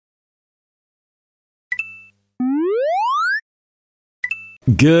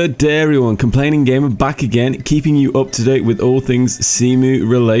Good day everyone, Complaining Gamer back again, keeping you up to date with all things Cemu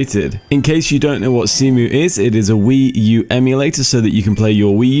related. In case you don't know what Cemu is, it is a Wii U emulator so that you can play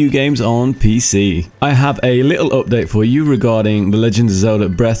your Wii U games on PC. I have a little update for you regarding The Legend of Zelda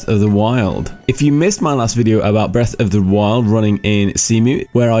Breath of the Wild. If you missed my last video about Breath of the Wild running in Cemu,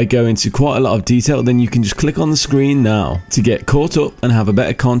 where I go into quite a lot of detail, then you can just click on the screen now to get caught up and have a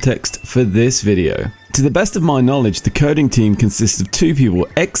better context for this video. To the best of my knowledge, the coding team consists of two people,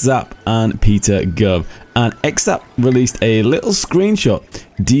 Exzap and Peter Gubb, and Exzap released a little screenshot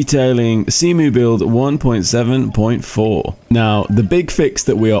detailing Cemu build 1.7.4. Now, the big fix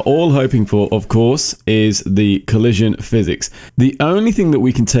that we are all hoping for, of course, is the collision physics. The only thing that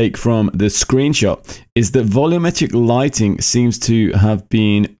we can take from the screenshot is that volumetric lighting seems to have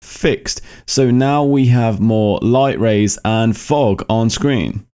been fixed, so now we have more light rays and fog on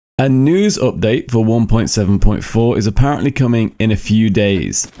screen. A news update for 1.7.4 is apparently coming in a few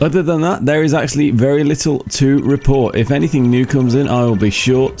days. Other than that, there is actually very little to report. If anything new comes in, I will be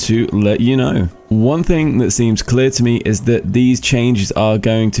sure to let you know. One thing that seems clear to me is that these changes are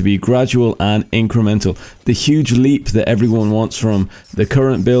going to be gradual and incremental. The huge leap that everyone wants from the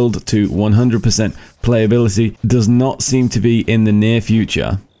current build to 100% playability does not seem to be in the near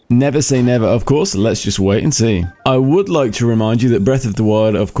future. Never say never, of course, let's just wait and see. I would like to remind you that Breath of the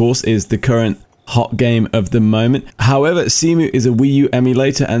Wild, of course, is the current hot game of the moment. However, Cemu is a Wii U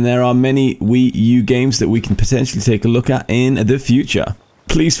emulator and there are many Wii U games that we can potentially take a look at in the future.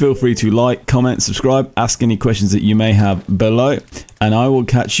 Please feel free to like, comment, subscribe, ask any questions that you may have below, and I will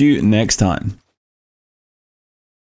catch you next time.